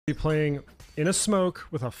Be playing in a smoke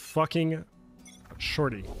with a fucking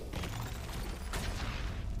shorty.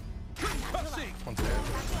 One's there.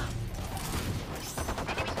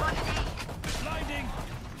 Blinding.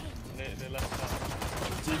 They left that.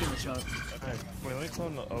 Taking the shot. Okay. Wait, let me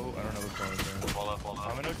clone the. Oh, I don't know what's going on. Fall up.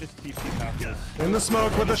 I'm gonna just TP past this. In the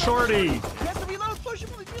smoke with a shorty. He has to reload. Push him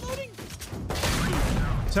while he's reloading.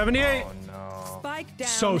 78. Oh no. Spike down.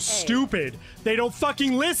 So A. stupid. They don't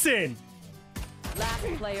fucking listen. Last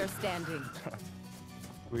player standing.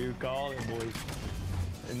 We call it, boys.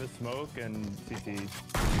 In the smoke and CT.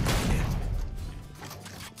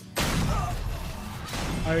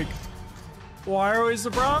 Like, why are we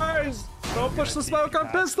surprised? Don't push the smoke on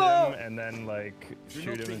pistol. And then like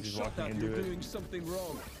shoot him as he's walking into it. Doing something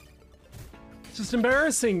wrong. It's just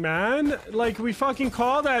embarrassing, man. Like, we fucking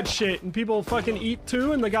call that shit and people fucking eat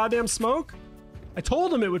too in the goddamn smoke. I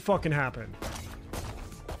told them it would fucking happen.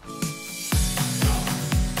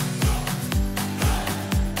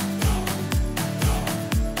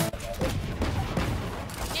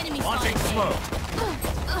 Launching smoke.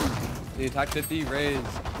 The attack 50, raise.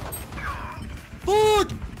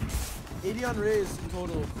 Fuck! 80 on raise in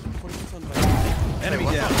total. 26 on bike. Enemy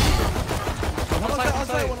down. One on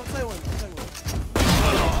side, one.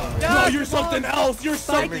 No, you're something else. You're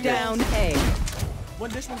Spike something down A.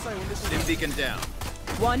 One dish, one side, one dish. Dim beacon down.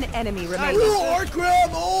 One enemy remaining. Art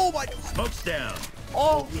grab! Oh my! Smoke's down.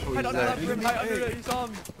 Oh! I don't know. Brim, I under it. He's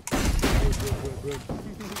on.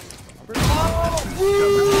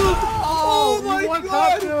 Oh my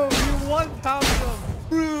god! You one-tapped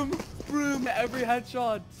him. Brim! Every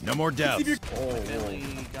headshot. No more doubts. Billy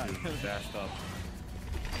got dashed up.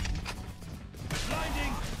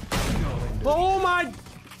 Oh my.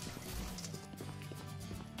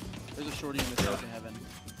 There's a shorty in this house in heaven.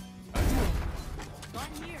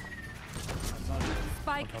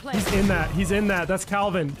 Spike planted. He's in that. He's in that. That's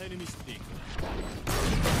Calvin.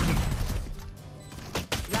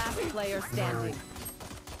 Last player standing.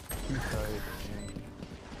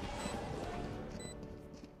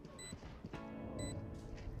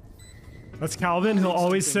 That's Calvin. He'll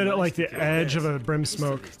always sit at like the edge of a brim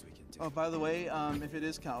smoke. Oh, by the way, if it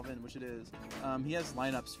is Calvin, which it is, he has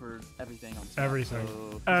lineups for everything on Smack. Everything.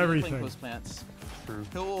 So if Everything. Playing post plants. True.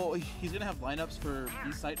 He's gonna have lineups for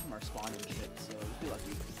B site from our spawn and shit. So you'll be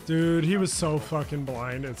lucky. Dude, he was so fucking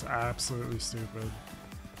blind. It's absolutely stupid.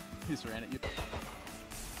 He just ran at you.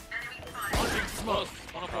 Smoke.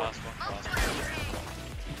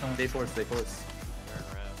 Stay force.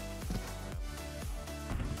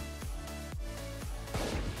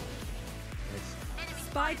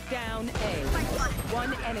 Spike down A.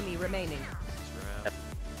 One enemy remaining.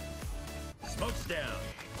 Smoke's down.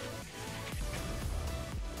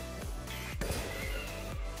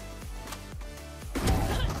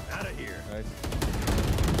 Out of here.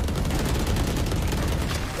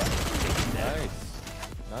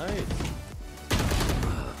 Nice.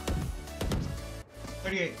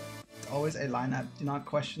 38. Always a lineup. Do not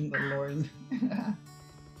question the Lord.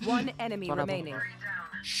 One enemy remaining.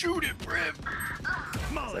 Shoot it, Brim.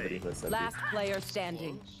 Molly. Last player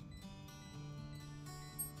standing.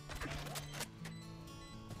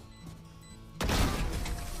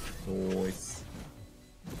 Nice.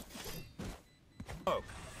 Oh.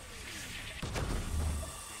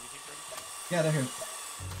 Yeah, they're here.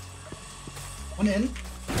 One in.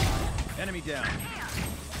 Enemy down.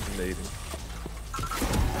 Maybe.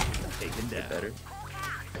 Taken down. Better.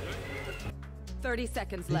 30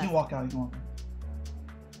 seconds You left. can walk out. You can walk out.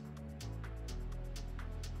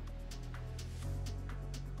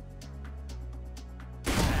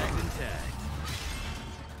 Tagged and tagged.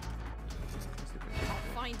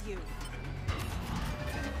 Find you.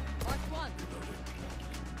 Mark one.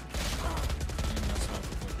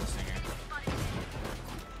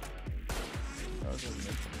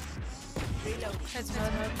 Reload.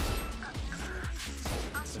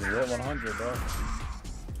 Is it 100, bro?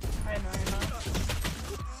 I know.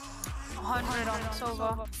 100 on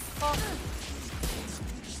Sova. Oh.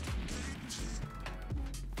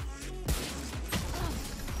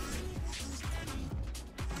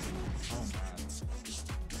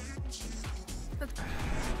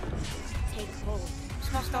 Take hold.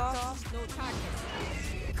 Smoked off. No target.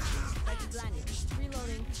 Like blinded.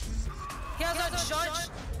 Reloading. He has a judge.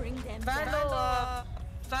 Bring them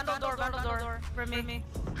Vandal door. For me.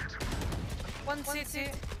 One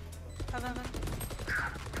CT. Heaven.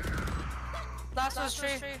 Last was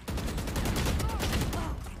tree.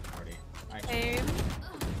 Aim.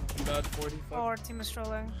 About 45. Oh, our team is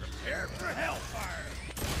trolling. Prepare for hellfire.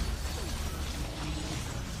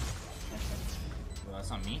 Well, that's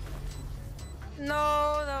not me.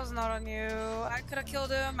 No, that was not on you. I could have killed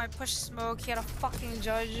him. I pushed smoke. He had a fucking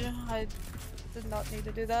judge. I did not need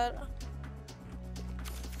to do that.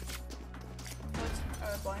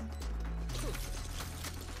 Blind.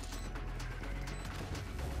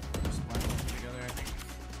 Just blind together, I think.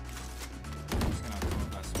 I'm just gonna come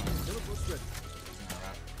with that smoke. He's gonna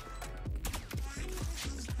wrap.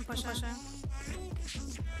 I'm pushing.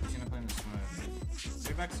 He's gonna play in the smoke.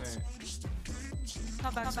 Stay backside.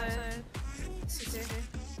 Not backside. CT.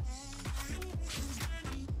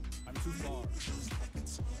 I'm too far.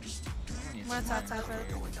 I'm gonna tap it.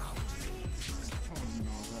 Oh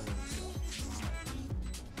no, that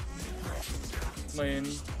is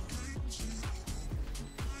Miami.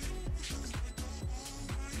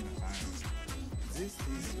 This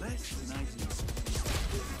is less than ideal.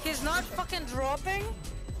 He's not fucking dropping?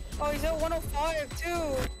 Oh, he's at 105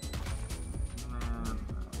 too.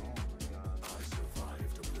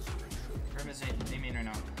 Brim is A-main right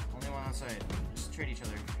now. Only one outside. Just trade each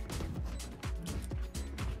other.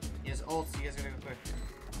 He has ults, you guys gotta go quick.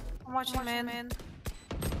 I'm watching man.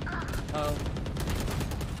 Oh.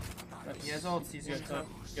 He has ults, he's gonna top.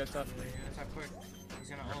 Get top. He's gonna top quick. He's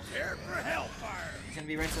gonna ult. Prepare for hellfire. He's gonna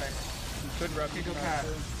be right side. Could wrap Could go cat.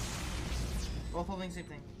 Both holding same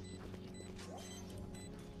thing.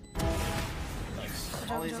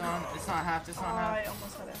 Ollie's on. It's not half, it's not half. I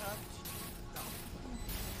almost had it half.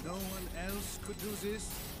 No one else could do this.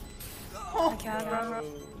 I can't, bro.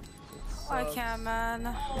 I can't,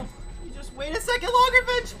 man. You just wait a second longer,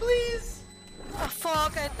 bench, please. Oh,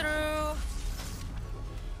 fuck, I threw.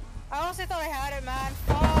 I honestly thought I had it, man.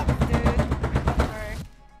 Fuck, dude. Sorry.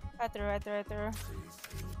 I threw.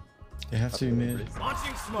 You have to be mid.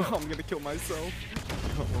 Launching smoke. I'm gonna kill myself.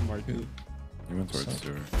 Oh my god. He went towards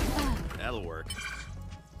sewer. That'll work.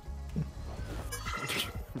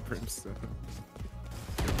 Brimstone.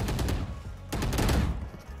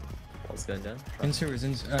 What's going down? In sewers,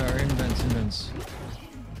 in vents.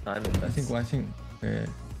 I'm in I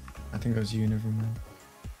think it was you, never mind.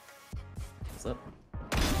 What's up?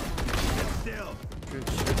 Still. Good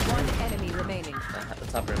shit. One enemy remaining.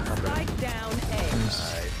 Top room. Strike down A.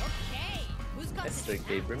 That's the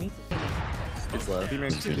gay Brimmy. It's low.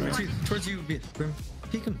 Towards you, Brim.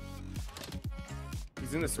 Peek him.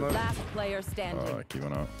 He's in the smoke. Last player standing. Oh, he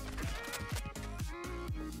went out.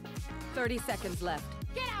 30 seconds left.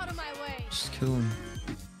 Get out of my way. Just kill him.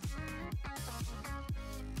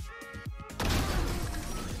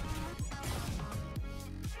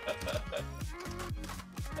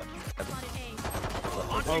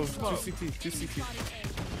 Oh, 2 CT.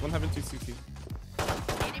 One having 2 CT.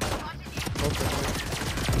 Okay.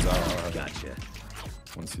 Gotcha.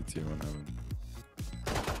 One CT, one heaven.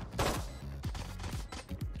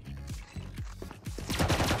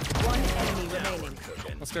 One enemy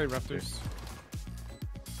remaining. Let's go Raptors.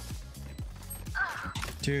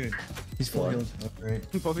 Dude, he's full healed. Alright.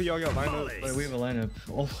 Both of y'all got lineup. Wait, we have a lineup.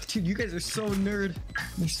 Oh, dude, you guys are so nerd.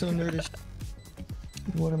 You're so nerdish.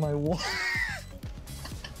 What am I?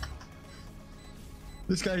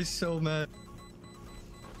 This guy is so mad.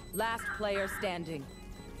 Last player standing.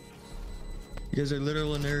 You guys are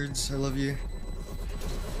literal nerds. I love you.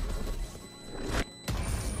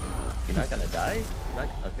 You're not gonna die? You're not...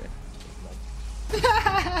 Okay.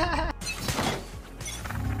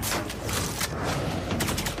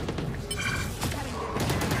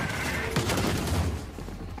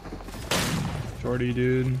 Shorty,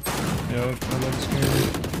 dude. Yep, I love this game.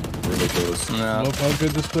 Ridiculous. I love how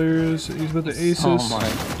good this player is. He's with the aces. Oh my.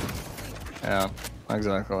 Yeah,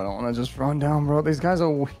 exactly. I don't want to just run down, bro. These guys are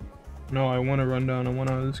weak. No, I want to run down. I want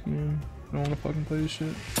out of this game. I don't want to fucking play this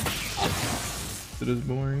shit. It is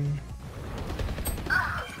boring.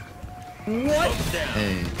 What?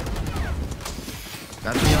 Hey.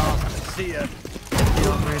 Got me off. See ya. The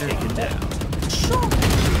operator. Take it down.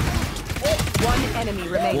 One enemy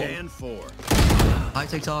remaining. And 4. Hi,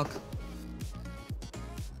 TikTok.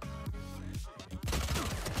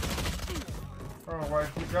 Oh, why?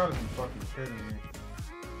 You gotta be fucking kidding me.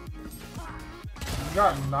 You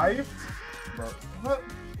got knifed? Bro, what?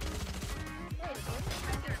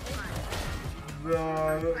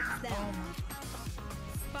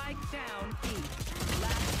 Spike down B.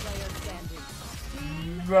 Last player standing.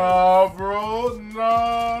 Nah, bro,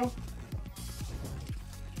 nah.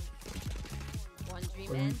 One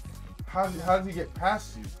dream in. How did he get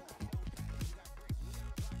past you? I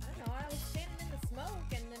don't know, I was standing in the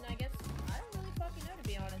smoke and then I guess, I don't really fucking know to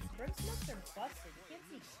be honest. Brim smokes are busted, you can't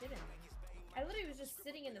see shit in them. I literally was just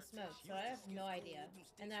sitting in the smoke, so I have no idea.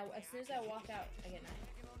 And as soon as I walk out, I get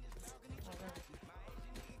knifed. I don't know.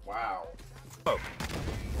 Wow.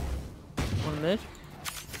 One mid.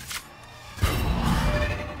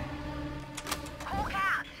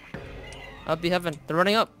 Up, be heaven. They're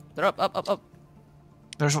running up. They're up.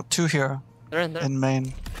 There's 2 here. They're in there. In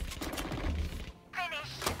main.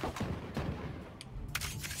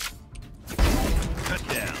 Cut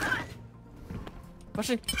down.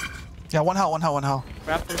 Pushing. Yeah, one hell.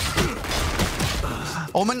 Raptors.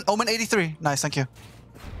 Omen 83. Nice, thank you.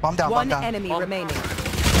 Bomb down, One bomb down. enemy remaining.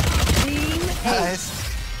 Team Nice.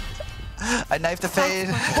 I knifed the fade.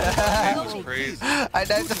 I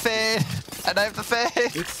knifed the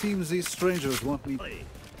fade. It seems these strangers want me.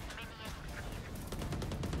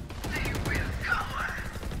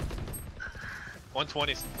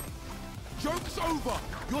 120s. Joke's over.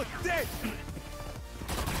 You're dead.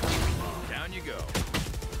 Down you go.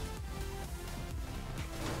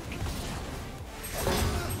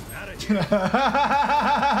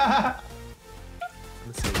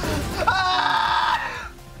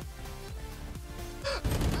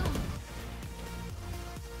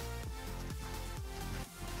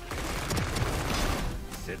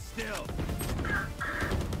 Sit still.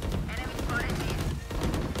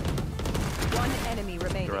 One enemy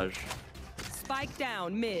remaining. Garage. Spike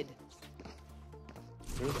down mid.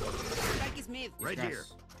 Spike is mid. Right here.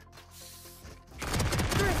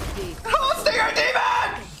 Thrifty. Oh, Stinger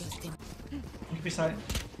Demon! You beside.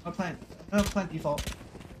 No plant default.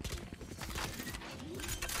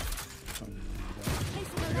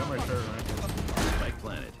 I got my turret right. Spike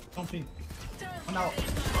planted. Don't feed. Oh no.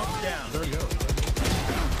 Down. There we go.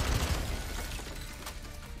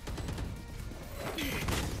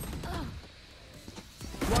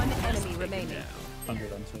 One enemy remaining.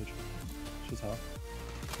 100 on Sage. She's half.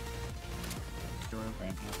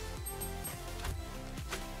 Ramp half.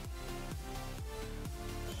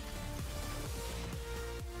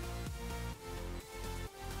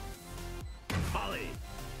 Molly.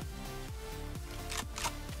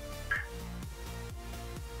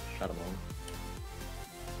 Shot him on.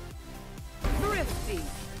 Thrifty.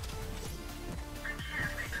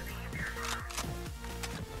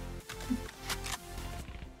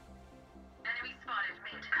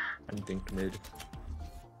 I think mid.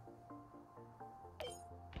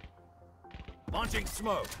 Launching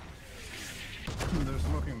smoke. They're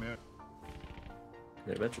smoking mid.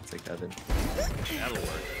 Yeah, I bet you take heaven. That'll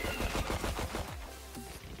work.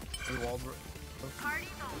 They walled.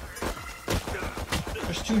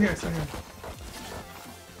 There's 2 here, 2 here.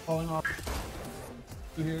 Falling off.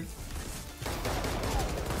 2 here.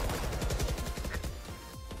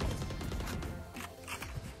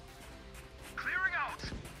 Clearing out.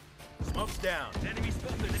 Smoke's down. Enemy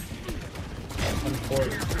spotted.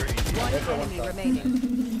 140. One enemy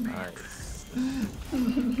remaining. Nice.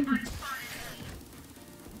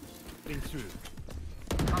 Getting through.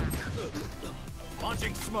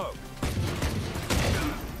 Launching smoke.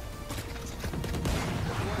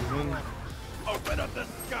 Open up the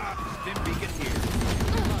sky. Stim beacon here.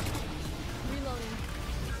 Reloading.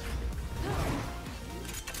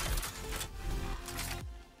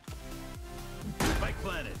 Spike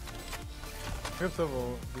planted. Here's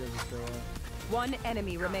several. One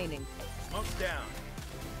enemy remaining. Smoke's down.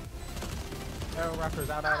 Oh, Raptors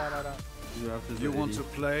out. You want to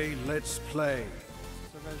play? Let's play.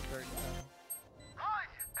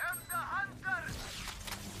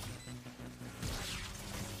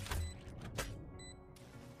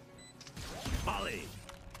 Molly.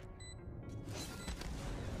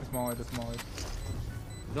 This Molly.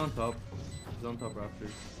 He's on top. He's on top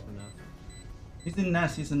Raptors. For now. He's in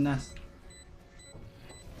nest.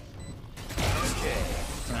 Okay.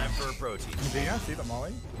 Time for a protein. Do you guys see the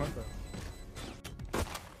Molly? What the?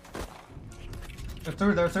 They're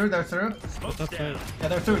through. Smoke's down. Yeah,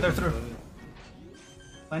 they're through.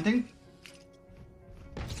 Planting?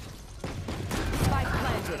 Spike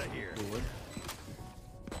planted. Here.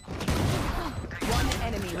 One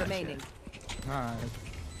enemy remaining. Nice.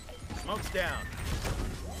 Smoke's down.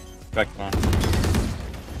 Back on.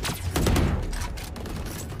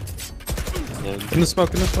 In the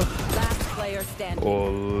smoke. Last player standing.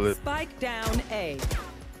 Oh, Spike down A.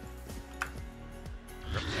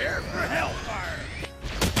 Prepare for hellfire.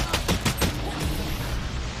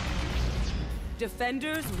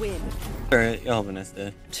 Defenders win. alright, y'all have a nice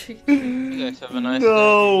day. You guys have a nice day.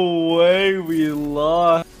 No way we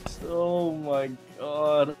lost. Oh my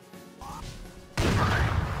god.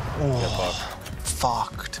 Oh,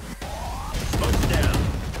 fucked. Smoke's down.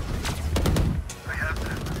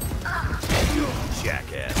 You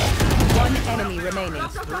jackass. One enemy remaining.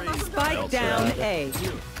 Spike down A.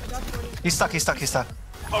 He's stuck.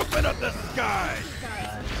 Open up the sky.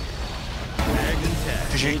 Tagged and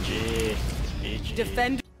tagged. GG.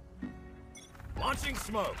 Defender. Launching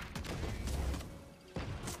smoke.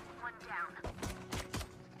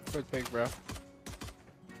 Good pick, bro.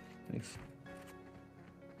 Thanks.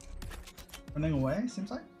 Running away,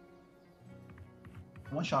 seems like.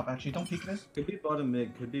 One shop actually, don't peek this. Could be bottom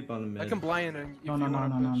mid, could be bottom mid. I can blind and if No, you no, no,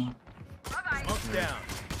 wanna no, no, push. no. Smoke down.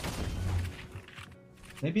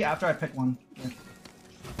 Maybe after I pick one. Yeah.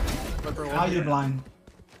 Remember Now one? you're blind.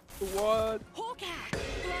 What?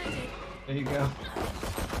 There you go.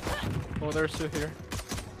 Oh, there's two here.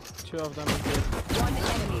 Two of them are good. One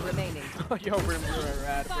enemy remaining. Yo, Brim, you're a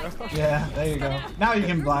rat, bro. Yeah, there you go. Now you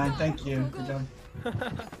can blind. Thank you. Good job.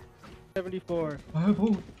 74.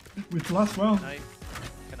 Oh, with the last round.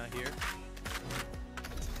 Can I hear?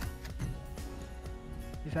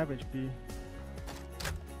 He's have HP.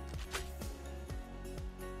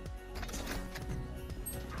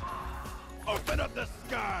 Open up the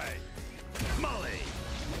sky! Molly!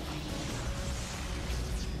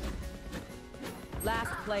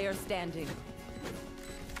 Last player standing.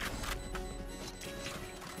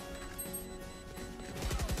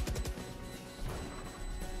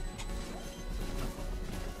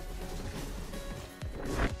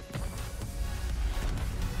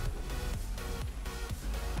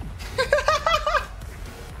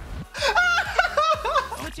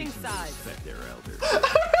 Switching sides. Respect their elders.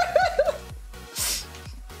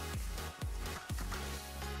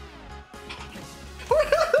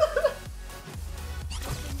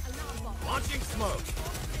 Launching smoke.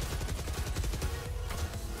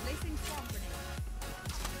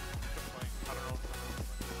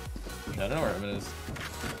 I don't know where it is.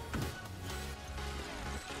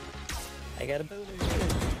 I got a booty.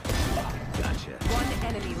 Gotcha. One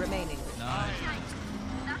enemy remaining. Nice.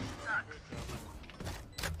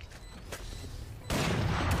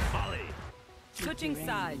 Molly. Switching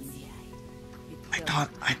sides.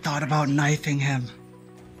 I thought about knifing him.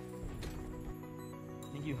 I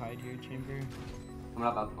think you hide here, chamber. I'm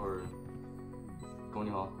not back or going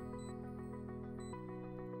hall.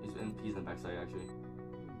 He's in the backside actually.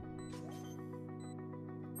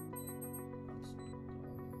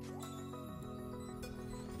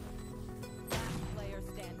 Player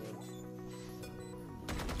standing.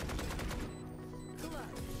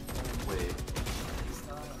 Wait,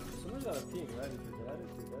 Someone's got a ping, right? If you're dead, you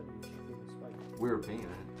should take a spike. we were pinging it.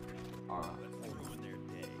 Alright. Ruin their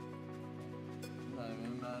day. Not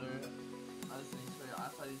even matter. I was thinking, I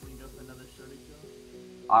thought he was gonna go for another shorty kill.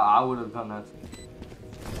 I would have done that too.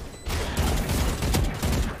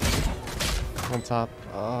 On top.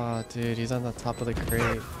 Oh, dude, he's on the top of the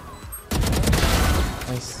crate.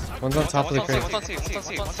 Nice. One's on top of the crate. One's on C, for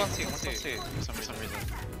some reason.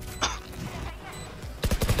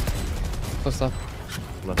 Close up.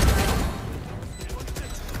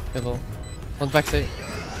 Middle. One's back side.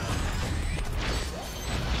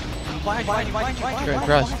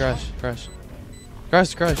 Crush.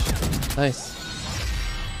 Nice.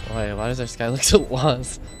 Wait, why does our sky look so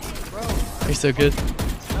lost? You're so good.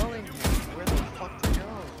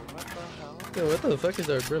 Yo, what the fuck is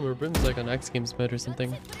our Brim? Our Brim's like on X Games mode or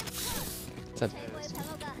something. It's a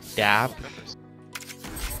dab.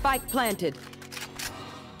 Spike planted.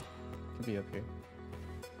 Could be up here.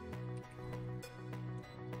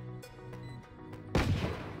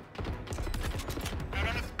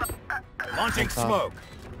 Launching smoke.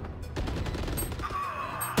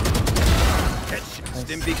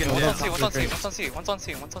 Stim beacon. One's on C. For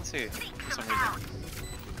some reason.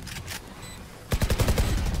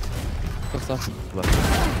 Close up.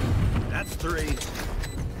 That's 3.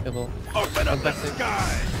 Middle. Open up the back side. sky.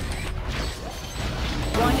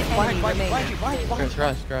 One enemy remaining.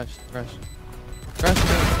 Crush.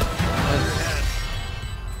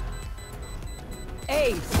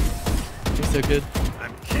 Ace. You're so good.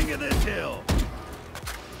 I'm king of this hill.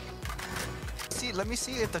 Let me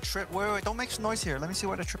see if the trip. Wait, don't make noise here. Let me see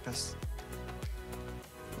where the trip is.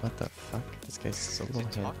 What the fuck? This guy's so low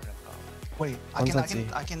head. Wait, One's on C.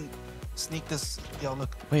 I can sneak this. Yo,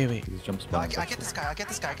 look. Wait. He jumps No, back. I get this guy. I get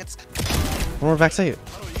this guy. One more backside.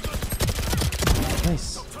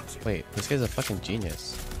 Nice. Wait, this guy's a fucking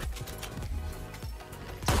genius.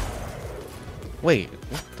 Wait,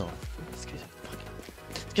 what the? This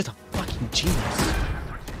guy's a fucking genius.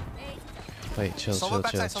 Wait, chill. Solo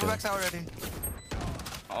backside already.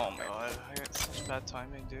 Oh my god, I got such bad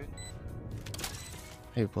timing, dude.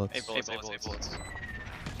 Hey, bullets. Hey, bullets.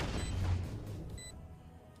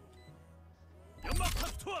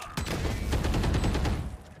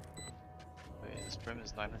 Wait, this Brim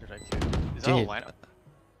is 900 IQ. Is that a lineup?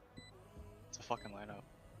 It's a fucking lineup.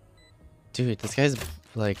 Dude, this guy's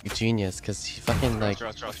like genius, cause he fucking like.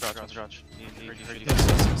 Rush.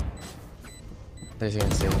 There's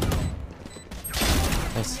gonna steal.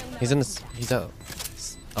 Nice. He's in this. He's out.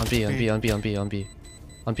 On B.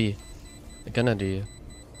 On B. They're gonna do you.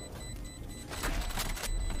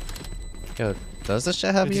 Yo, does this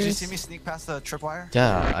shit have Dude, did you ears? see me sneak past the tripwire?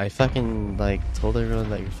 Yeah, I fucking like told everyone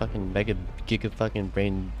that you're fucking mega giga fucking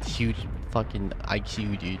brain, huge fucking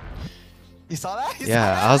IQ, dude. You saw that? You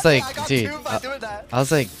Yeah, saw that? I was like, I got dude, two by doing that. I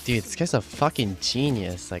was like, dude, this guy's a fucking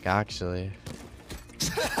genius, like actually.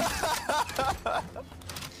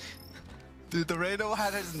 Dude, the Reno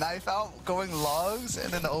had his knife out going logs,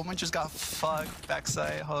 and then the Omen just got fucked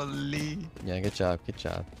backside. Holy. Yeah, good job, good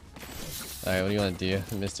job. Alright, what do you want to do,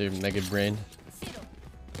 Mr. Mega Brain?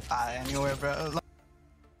 Anywhere, bro.